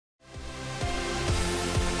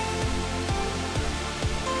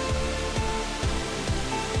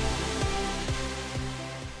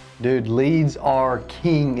Dude, leads are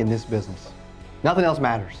king in this business. Nothing else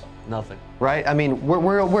matters. Nothing. Right? I mean,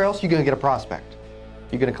 where else are you gonna get a prospect?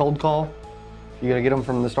 You gonna cold call? You gonna get them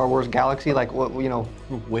from the Star Wars galaxy? Like what, you know?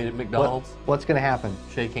 Wait at McDonald's. What's gonna happen?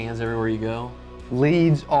 Shake hands everywhere you go.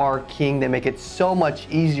 Leads are king. They make it so much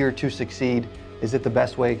easier to succeed. Is it the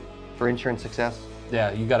best way for insurance success?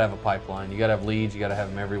 Yeah, you gotta have a pipeline. You gotta have leads. You gotta have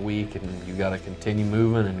them every week, and you gotta continue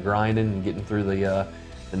moving and grinding and getting through the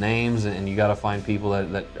names, and you gotta find people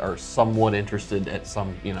that are somewhat interested at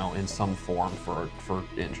some, you know, in some form for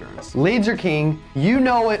insurance. Leads are king. You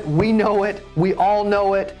know it. We know it. We all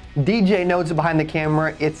know it. DJ knows it behind the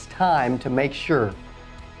camera. It's time to make sure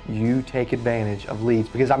you take advantage of leads,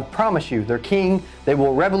 because I promise you, they're king. They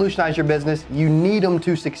will revolutionize your business. You need them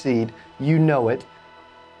to succeed. You know it.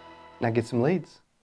 Now get some leads.